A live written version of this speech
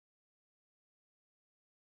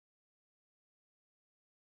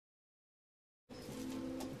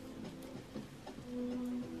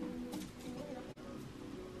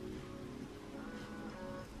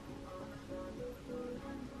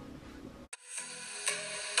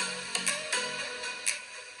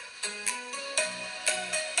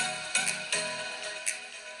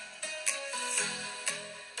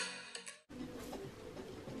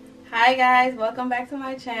Hi guys, welcome back to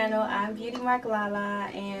my channel. I'm Beautymark Lala,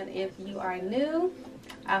 and if you are new,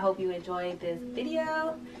 I hope you enjoyed this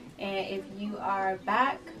video. And if you are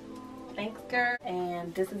back, thanks girl.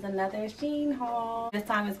 And this is another SHEIN haul. This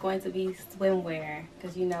time it's going to be swimwear,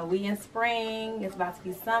 because you know we in spring, it's about to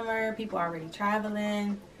be summer, people are already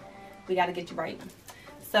traveling. We got to get you right.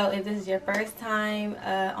 So if this is your first time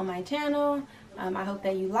on my channel, I hope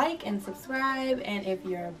that you like and subscribe, and if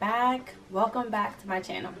you're back, welcome back to my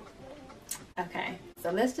channel. Okay,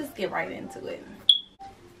 so let's just get right into it.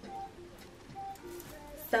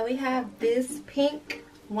 So we have this pink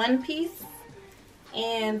one piece,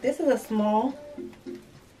 and this is a small.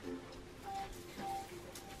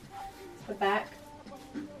 The back.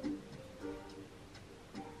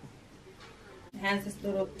 It has this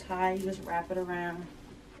little tie, you just wrap it around.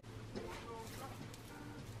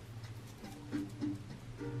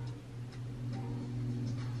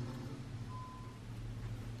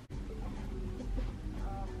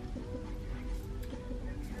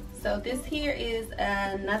 So this here is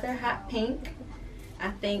another hot pink.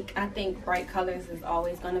 I think bright colors is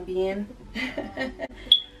always gonna be in.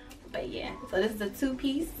 But yeah, so this is a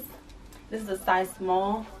two-piece. This is a size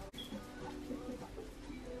small.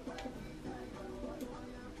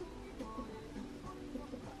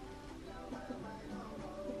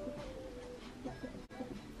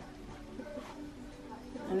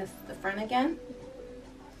 And this is the front again.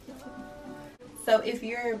 So if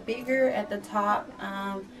you're bigger at the top,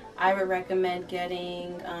 I would recommend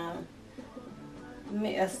getting a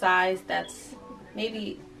size that's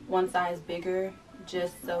maybe one size bigger,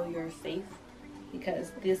 just so you're safe,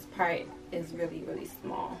 because this part is really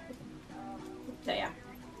small. So yeah.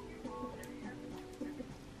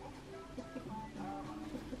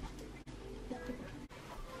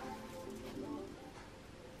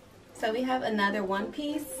 So we have another one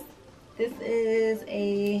piece. This is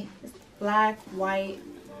a black, white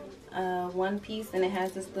one piece, and it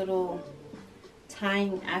has this little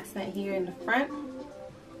tying accent here in the front.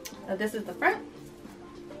 So this is the front.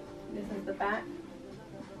 This is the back.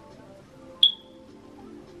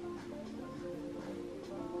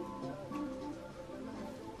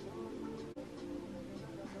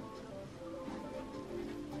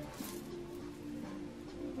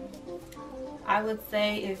 I would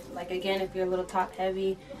say if you're a little top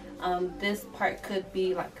heavy, this part could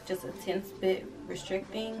be like just a 10 bit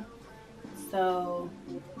restricting, so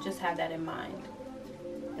just have that in mind.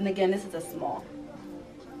 And again, this is a small.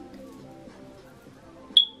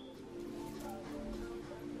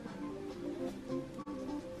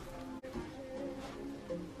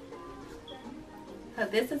 So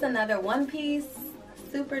this is another one piece,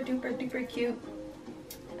 super duper cute.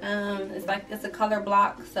 It's a color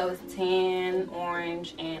block, so it's tan,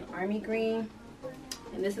 orange, and army green.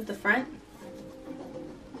 And this is the front.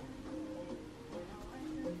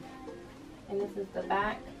 And this is the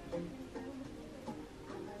back.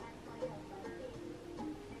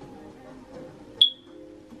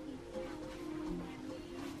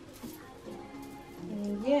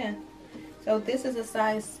 And yeah, so this is a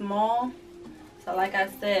size small. So like I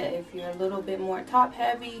said, if you're a little bit more top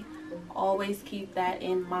heavy, always keep that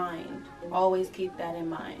in mind. Always keep that in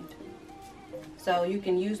mind. So you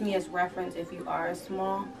can use me as reference if you are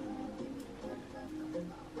small.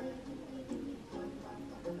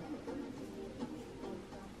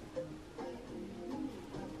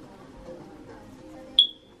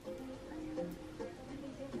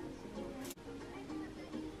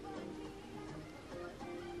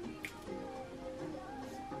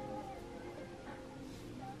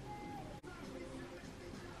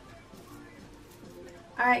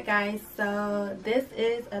 Alright guys, so this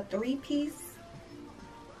is a three-piece.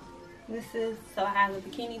 So it has a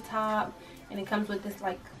bikini top, and it comes with this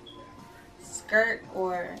like skirt,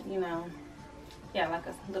 or yeah, like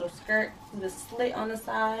a little skirt with a slit on the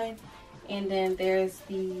side, and then there's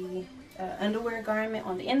the underwear garment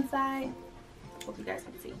on the inside. Hope you guys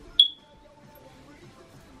can see.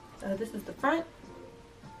 So this is the front.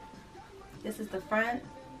 This is the front.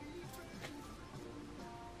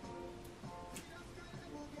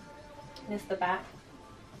 This is the back.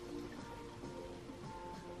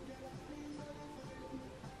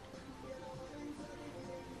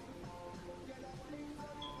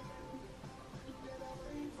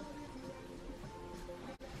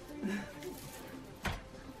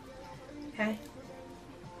 Okay.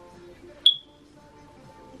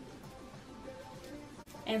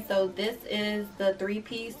 And so this is the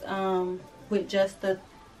three-piece with just the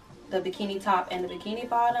bikini top and the bikini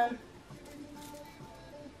bottom.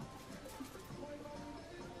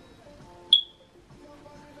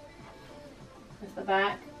 That's the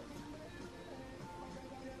back.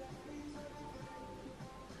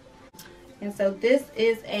 And so this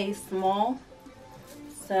is a small.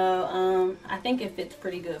 So I think it fits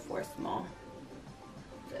pretty good for a small.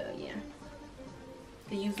 So yeah.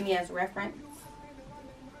 To use me as reference.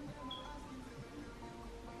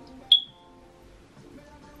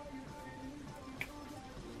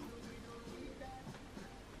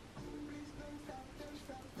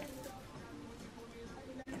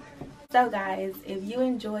 So guys, if you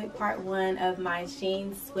enjoyed part 1 of my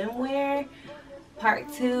SHEIN swimwear,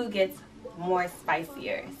 part 2 gets more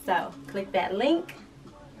spicier. So click that link.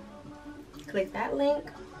 Click that link.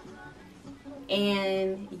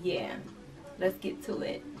 And yeah, let's get to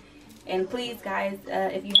it. And please guys,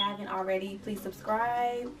 if you haven't already, please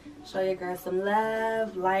subscribe. Show your girl some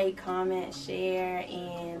love. Like, comment, share.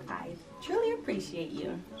 And I truly appreciate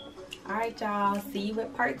you. Alright y'all, see you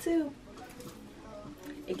with part 2.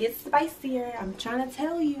 It gets spicier, I'm trying to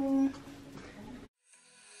tell you.